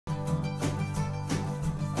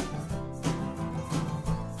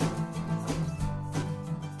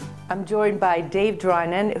I'm joined by Dave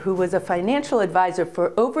Drinon, who was a financial advisor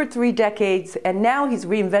for over 3 decades, and now he's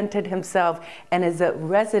reinvented himself and is a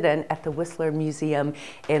resident at the Whistler Museum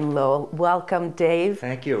in Lowell. Welcome, Dave.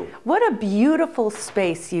 Thank you. What a beautiful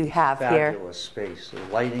space you have here. Fabulous space. The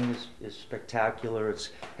lighting is spectacular. It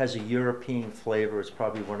has a European flavor. It's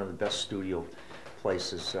probably one of the best studio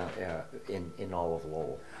places in all of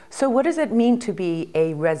Lowell. So what does it mean to be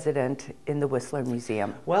a resident in the Whistler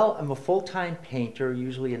Museum? Well, I'm a full-time painter.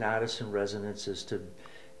 Usually an artist in residence is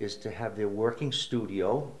to have their working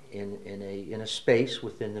studio in a space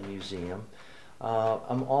within the museum.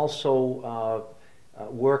 I'm also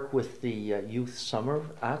work with the Youth Summer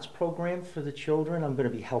Arts Program for the children. I'm going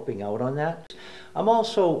to be helping out on that. I'm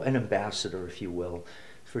also an ambassador, if you will,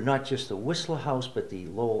 for not just the Whistler House, but the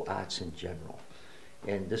Lowell arts in general.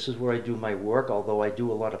 And this is where I do my work, although I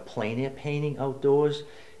do a lot of plein air painting outdoors.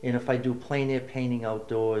 And if I do plein air painting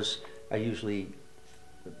outdoors, I usually,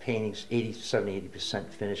 the paintings 70–80%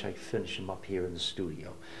 finish. I finish them up here in the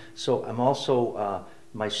studio. So I'm also,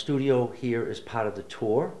 my studio here is part of the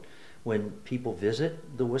tour when people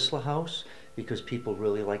visit the Whistler House, because people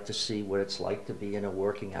really like to see what it's like to be in a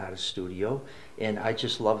working artist studio. And I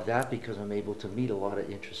just love that because I'm able to meet a lot of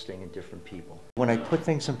interesting and different people. When I put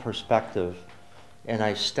things in perspective, and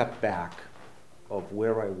I stepped back of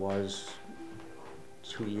where I was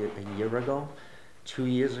a year ago, 2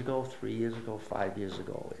 years ago, 3 years ago, 5 years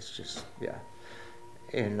ago. It's just, yeah.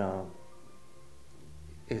 And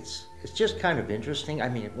it's just kind of interesting. I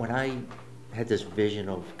mean, when I had this vision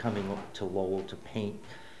of coming up to Lowell to paint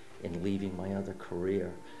and leaving my other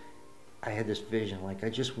career, I had this vision, like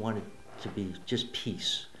I just wanted to be just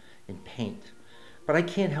peace and paint. But I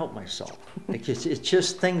can't help myself. It's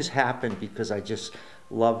just things happen because I just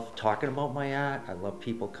love talking about my art. I love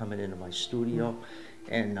people coming into my studio.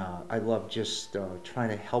 And I love just trying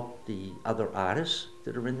to help the other artists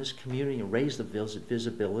that are in this community and raise the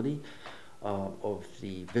visibility of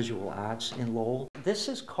the visual arts in Lowell. This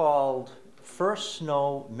is called First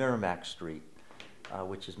Snow Merrimack Street,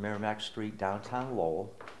 which is Merrimack Street, downtown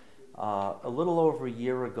Lowell. A little over a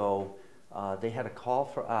year ago, they had a call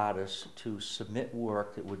for artists to submit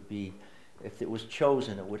work that would be, if it was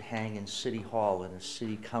chosen, it would hang in City Hall in the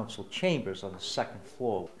City Council chambers on the 2nd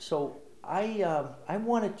floor. So I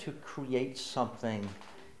wanted to create something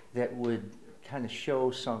that would kind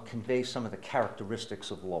of convey some of the characteristics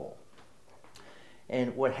of Lowell.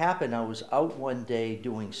 And what happened, I was out one day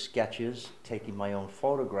doing sketches, taking my own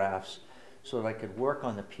photographs so that I could work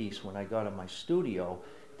on the piece when I got in my studio.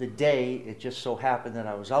 The day, it just so happened that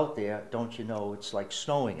I was out there, don't you know, it's like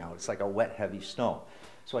snowing out. It's like a wet, heavy snow.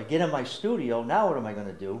 So I get in my studio, now what am I going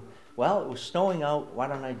to do? Well, it was snowing out, why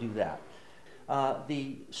don't I do that?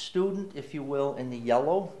 The student, if you will, in the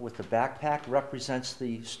yellow with the backpack represents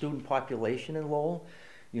the student population in Lowell,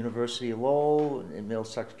 University of Lowell and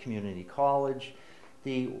Middlesex Community College.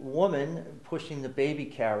 The woman pushing the baby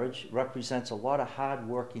carriage represents a lot of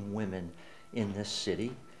hard-working women in this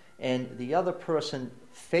city. And the other person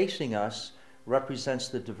facing us represents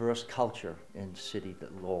the diverse culture in the city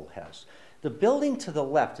that Lowell has. The building to the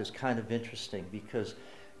left is kind of interesting because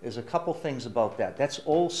there's a couple things about that. That's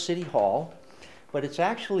old City Hall, but it's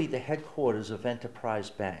actually the headquarters of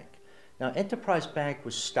Enterprise Bank. Now, Enterprise Bank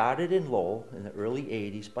was started in Lowell in the early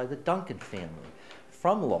 80s by the Duncan family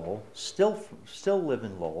from Lowell, still live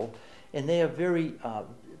in Lowell, and they are very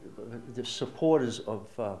the supporters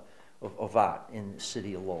of art in the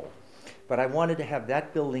city of Lowell. But I wanted to have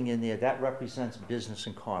that building in there. That represents business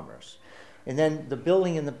and commerce. And then the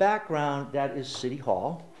building in the background, that is City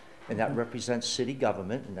Hall, and that represents city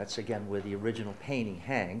government, and that's again where the original painting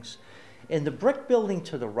hangs. And the brick building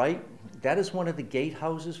to the right, that is one of the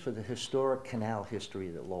gatehouses for the historic canal history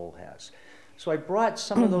that Lowell has. So I brought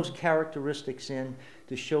some of those characteristics in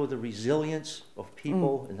to show the resilience of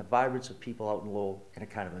people and the vibrance of people out in Lowell in a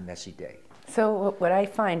kind of a messy day. So what I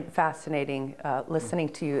find fascinating listening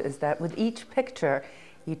to you is that with each picture,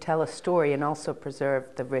 you tell a story and also preserve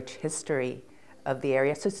the rich history of the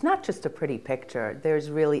area. So it's not just a pretty picture. There's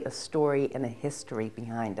really a story and a history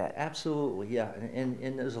behind it. Absolutely, yeah.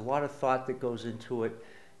 And there's a lot of thought that goes into it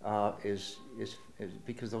is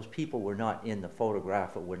because those people were not in the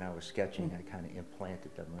photograph or when I was sketching. I kind of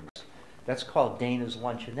implanted them. That's called Dana's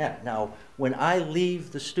Luncheonette. Now, when I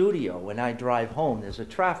leave the studio, when I drive home, there's a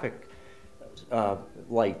traffic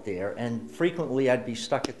light there, and frequently I'd be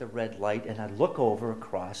stuck at the red light and I'd look over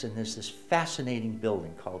across and there's this fascinating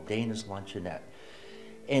building called Dana's Luncheonette,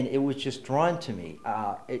 and it was just drawn to me.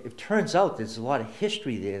 It turns out there's a lot of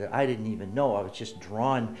history there that I didn't even know. I was just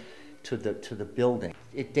drawn to the building.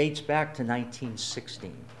 It dates back to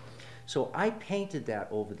 1916. So I painted that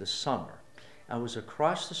over the summer. I was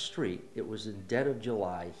across the street. It was in dead of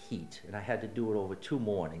July heat, and I had to do it over 2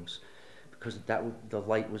 mornings because the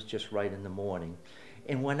light was just right in the morning.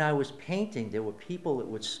 And when I was painting, there were people that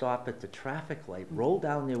would stop at the traffic light, roll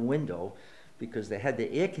down their window because they had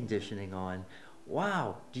the air conditioning on.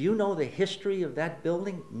 Wow, do you know the history of that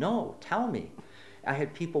building? No, tell me. I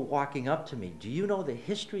had people walking up to me, do you know the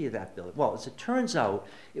history of that building? Well, as it turns out,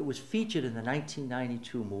 it was featured in the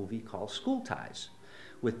 1992 movie called School Ties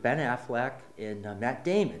with Ben Affleck and Matt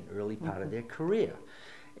Damon, early part of their career.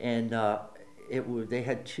 And they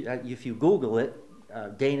had two, if you Google it,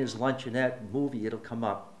 Dana's Luncheonette movie, it'll come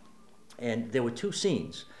up. And there were 2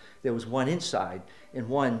 scenes. There was one inside and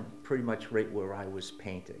one pretty much right where I was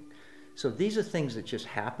painting. So these are things that just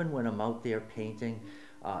happen when I'm out there painting.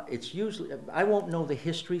 It's usually, I won't know the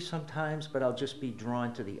history sometimes, but I'll just be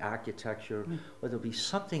drawn to the architecture, or there'll be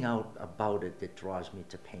something out about it that draws me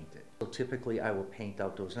to paint it. So typically I will paint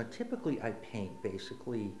outdoors. Now typically I paint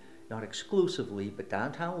basically, not exclusively, but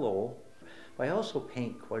downtown Lowell. But I also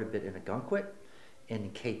paint quite a bit in Agunquit and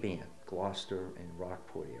in Cape Ann, Gloucester and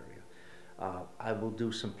Rockport area. I will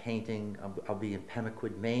do some painting. I'll be in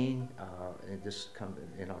Pemaquid, Maine,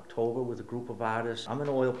 in October with a group of artists. I'm an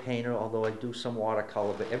oil painter, although I do some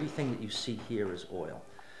watercolor, but everything that you see here is oil.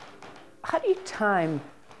 How do you time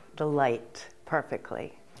the light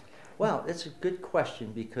perfectly? Well, it's a good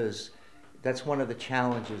question because that's one of the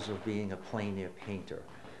challenges of being a plein air painter.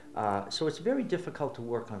 So it's very difficult to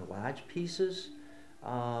work on large pieces.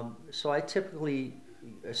 So I typically,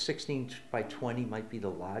 a 16 by 20 might be the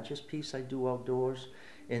largest piece I do outdoors.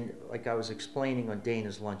 And like I was explaining on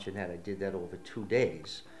Dana's Luncheonette, I did that over 2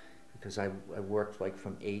 days because I worked like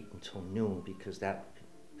from 8 until noon because that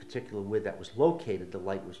particular where that was located, the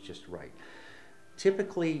light was just right.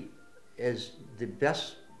 Typically, as the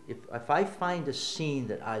best, if I find a scene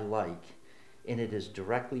that I like and it is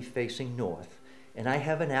directly facing north, and I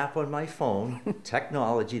have an app on my phone,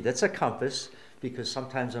 technology, that's a compass, because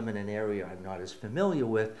sometimes I'm in an area I'm not as familiar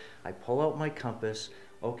with. I pull out my compass,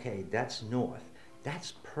 okay, that's north.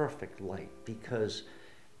 That's perfect light because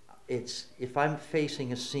if I'm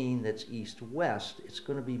facing a scene that's east-west, it's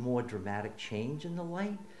going to be more dramatic change in the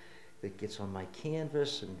light that gets on my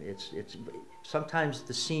canvas, and sometimes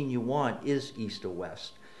the scene you want is east or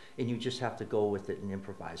west, and you just have to go with it and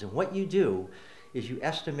improvise. And what you do is you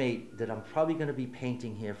estimate that I'm probably going to be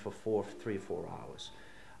painting here for 3 or 4 hours.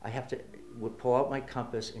 I have to pull out my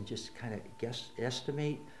compass and just kind of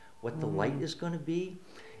estimate what the light is going to be.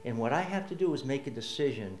 And what I have to do is make a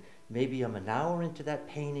decision. Maybe I'm an hour into that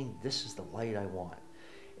painting, this is the light I want.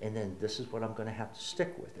 And then this is what I'm going to have to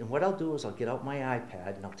stick with. And what I'll do is I'll get out my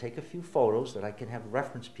iPad and I'll take a few photos that I can have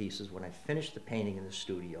reference pieces when I finish the painting in the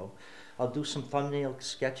studio. I'll do some thumbnail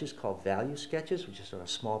sketches called value sketches, which is on a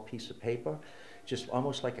small piece of paper, just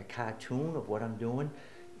almost like a cartoon of what I'm doing.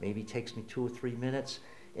 Maybe takes me 2 or 3 minutes.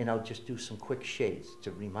 And I'll just do some quick shades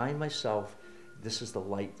to remind myself this is the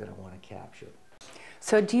light that I want to capture.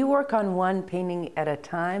 So do you work on one painting at a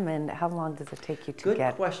time, and how long does it take you to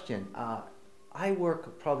get? Good question. I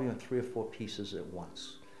work probably on 3 or 4 pieces at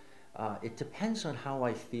once. It depends on how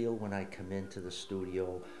I feel when I come into the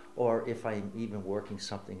studio, or if I'm even working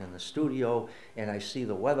something in the studio and I see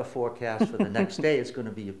the weather forecast for the next day, it's going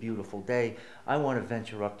to be a beautiful day. I want to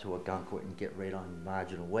venture up to Agunquit and get right on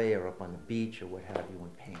Marginal Way or up on the beach or what have you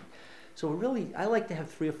and paint. So really, I like to have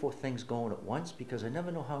 3 or 4 things going at once because I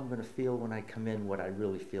never know how I'm going to feel when I come in, what I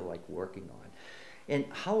really feel like working on. And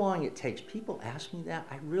how long it takes, people ask me that.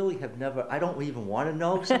 I really have never, I don't even want to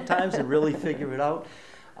know sometimes and really figure it out.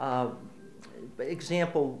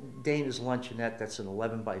 Example, Dana's Luncheonette, that's an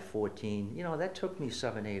 11 by 14. You know, that took me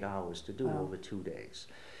 7, 8 hours to do over 2 days.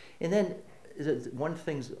 And then one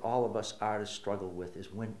thing all of us artists struggle with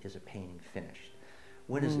is when is a painting finished?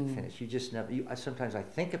 When is it finished? You just never, sometimes I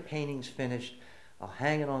think a painting's finished, I'll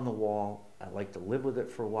hang it on the wall, I like to live with it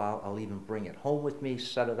for a while, I'll even bring it home with me,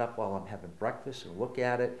 set it up while I'm having breakfast and look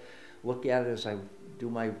at it as I do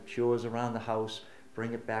my chores around the house,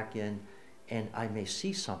 bring it back in, and I may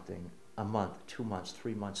see something a month, 2 months,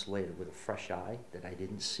 3 months later with a fresh eye that I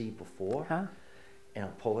didn't see before, and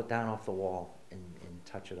I'll pull it down off the wall and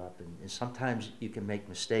touch it up. And sometimes you can make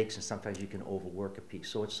mistakes, and sometimes you can overwork a piece.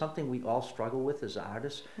 So it's something we all struggle with as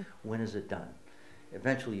artists. When is it done?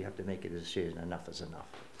 Eventually you have to make a decision, enough is enough.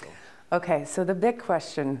 So. Okay, so the big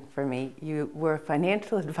question for me, you were a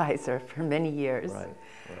financial advisor for many years. Right.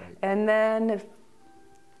 And then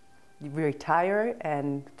you retire,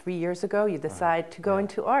 and 3 years ago you decide to go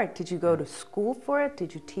into art. Did you go to school for it?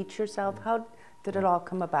 Did you teach yourself? How did it all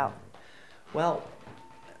come about? Well,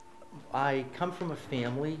 I come from a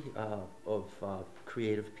family of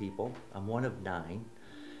creative people. I'm one of 9.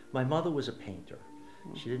 My mother was a painter.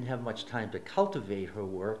 She didn't have much time to cultivate her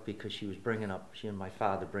work because she and my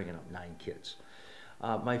father bringing up 9 kids.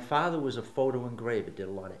 My father was a photo engraver, did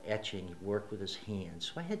a lot of etching, he worked with his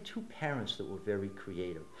hands. So I had 2 parents that were very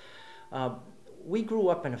creative. We grew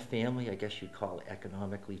up in a family, I guess you'd call it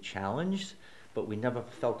economically challenged, but we never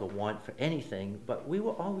felt a want for anything, but we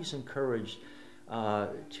were always encouraged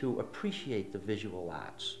to appreciate the visual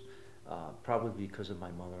arts, probably because of my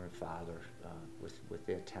mother and father with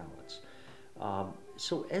their talents.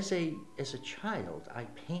 So as a child, I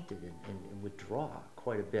painted and would draw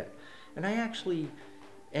quite a bit. And I actually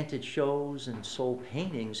entered shows and sold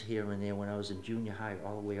paintings here and there when I was in junior high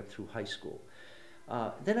all the way up through high school.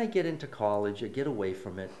 Then I get into college, I get away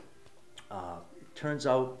from it. Turns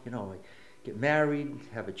out, you know, I get married,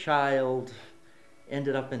 have a child,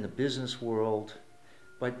 ended up in the business world.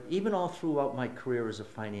 But even all throughout my career as a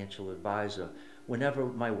financial advisor, whenever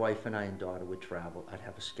my wife and I and daughter would travel, I'd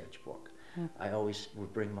have a sketchbook. I always would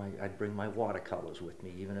I'd bring my watercolors with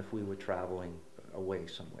me, even if we were traveling away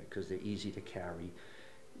somewhere, because they're easy to carry.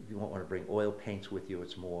 You won't want to bring oil paints with you,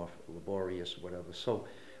 it's more laborious or whatever. So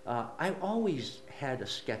I always had a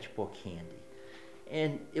sketchbook handy.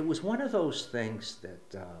 And it was one of those things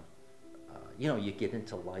that, you know, you get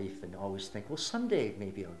into life and always think, well, someday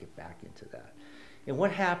maybe I'll get back into that. And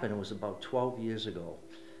what happened was about 12 years ago,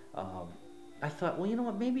 I thought, well, you know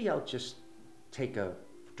what, maybe I'll just take a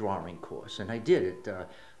drawing course, and I did it,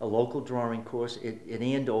 a local drawing course at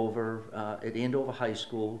Andover High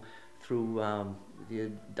School through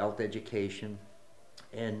the adult education,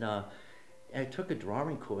 and I took a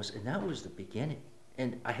drawing course, and that was the beginning.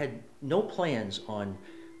 And I had no plans on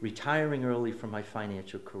retiring early from my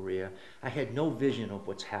financial career. I had no vision of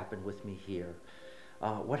what's happened with me here.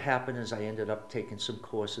 What happened is I ended up taking some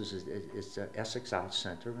courses at Essex Arts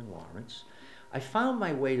Center in Lawrence. I found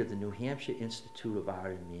my way to the New Hampshire Institute of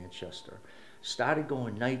Art in Manchester, started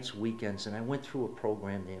going nights, weekends, and I went through a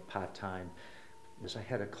program there part-time because I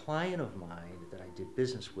had a client of mine that I did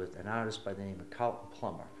business with, an artist by the name of Carlton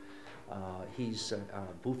Plummer. He's a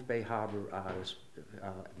Booth Bay Harbor artist,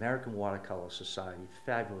 American Watercolor Society,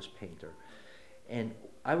 fabulous painter. And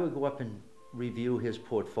I would go up and review his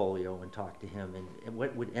portfolio and talk to him, and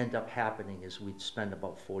what would end up happening is we'd spend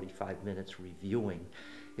about 45 minutes reviewing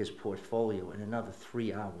his portfolio and another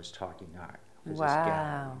 3 hours talking art.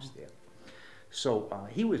 Wow. Was there. So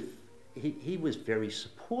he was very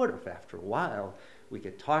supportive. After a while, we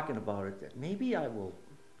get talking about it, that maybe I will,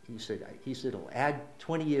 he said, it'll add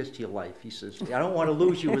 20 years to your life. He says, I don't want to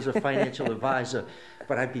lose you as a financial advisor,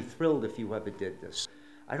 but I'd be thrilled if you ever did this.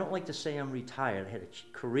 I don't like to say I'm retired. I had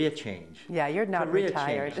a career change. Yeah, you're not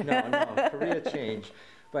retired. Change. No, career change.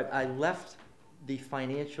 But I left the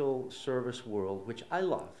financial service world, which I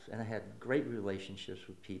loved, and I had great relationships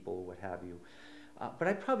with people, what have you. But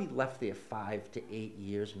I probably left there 5 to 8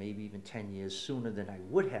 years, maybe even 10 years sooner than I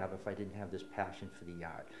would have if I didn't have this passion for the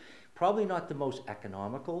art. Probably not the most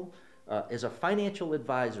economical. As a financial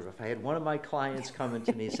advisor, if I had one of my clients come in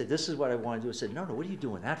to me and say, this is what I want to do, I said, no, what are you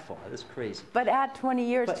doing that for? That's crazy. But add 20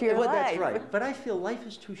 years to your life. That's right. But I feel life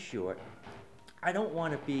is too short. I don't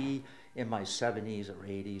want to be in my 70s or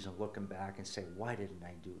 80s and looking back and say, why didn't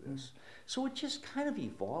I do this? So it just kind of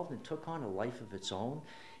evolved and took on a life of its own.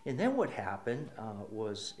 And then what happened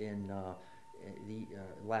was in the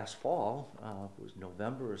last fall, it was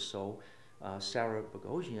November or so, Sarah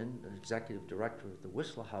Bogosian, the executive director of the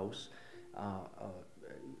Whistler House,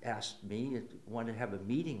 asked me, wanted to have a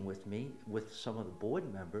meeting with me, with some of the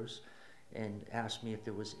board members, and asked me if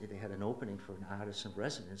they had an opening for an artist in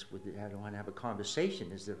residence. I want to have a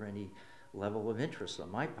conversation. Is there any level of interest on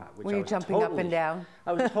my part? Were you jumping up and down?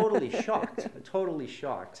 I was totally shocked, totally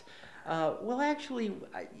shocked. Well, actually,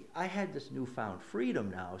 I had this newfound freedom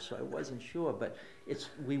now, so I wasn't sure, but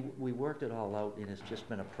we worked it all out, and it's just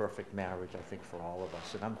been a perfect marriage, I think, for all of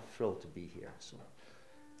us, and I'm thrilled to be here. So.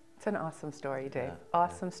 It's an awesome story, Dave.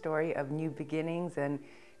 Awesome story of new beginnings and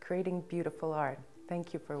creating beautiful art.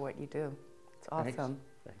 Thank you for what you do. It's awesome.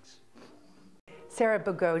 Thanks. Sarah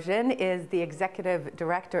Bogosian is the executive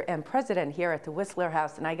director and president here at the Whistler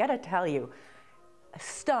House, and I got to tell you,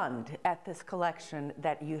 stunned at this collection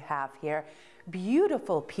that you have here.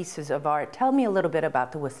 Beautiful pieces of art. Tell me a little bit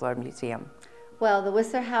about the Whistler Museum. Well, the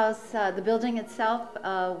Whistler House, the building itself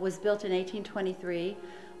was built in 1823.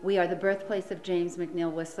 We are the birthplace of James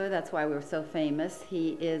McNeill Whistler. That's why we're so famous.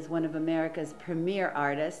 He is one of America's premier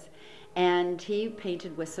artists, and he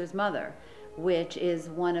painted Whistler's Mother, which is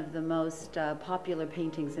one of the most popular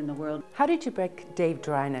paintings in the world. How did you pick Dave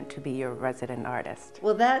Drinon to be your resident artist?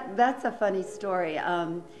 Well, that's a funny story.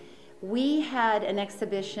 We had an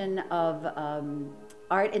exhibition of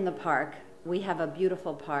art in the park we have a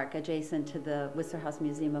beautiful park adjacent to the Whistler House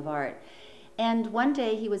Museum of Art. And one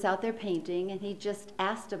day he was out there painting, and he just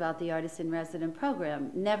asked about the artist-in-resident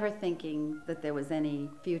program, never thinking that there was any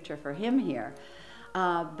future for him here.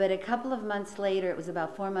 But a couple of months later, it was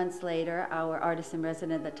about 4 months later, our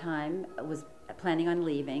artist-in-resident at the time was planning on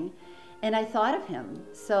leaving, and I thought of him.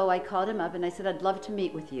 So I called him up and I said, I'd love to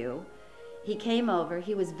meet with you. He came over.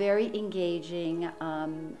 He was very engaging,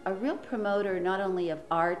 a real promoter not only of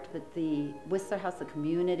art, but the Whistler House, the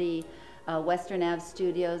community, Western Ave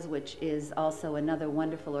Studios, which is also another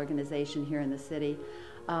wonderful organization here in the city.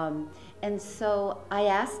 And so I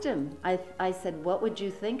asked him, I said, what would you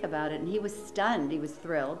think about it? And he was stunned. He was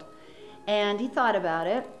thrilled. And he thought about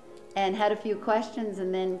it and had a few questions,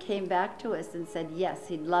 and then came back to us and said, yes,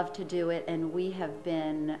 he'd love to do it. And we have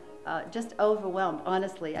been just overwhelmed.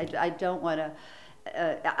 Honestly, I don't want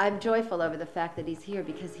to, I'm joyful over the fact that he's here,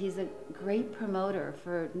 because he's a great promoter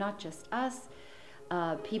for not just us.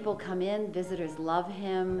 People come in, visitors love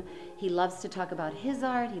him. He loves to talk about his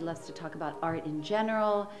art. He loves to talk about art in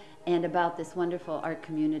general, and about this wonderful art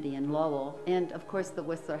community in Lowell. And of course the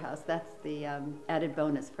Whistler House, that's the added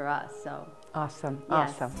bonus for us. So awesome,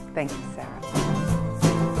 yes. Awesome. Thank you, Sarah.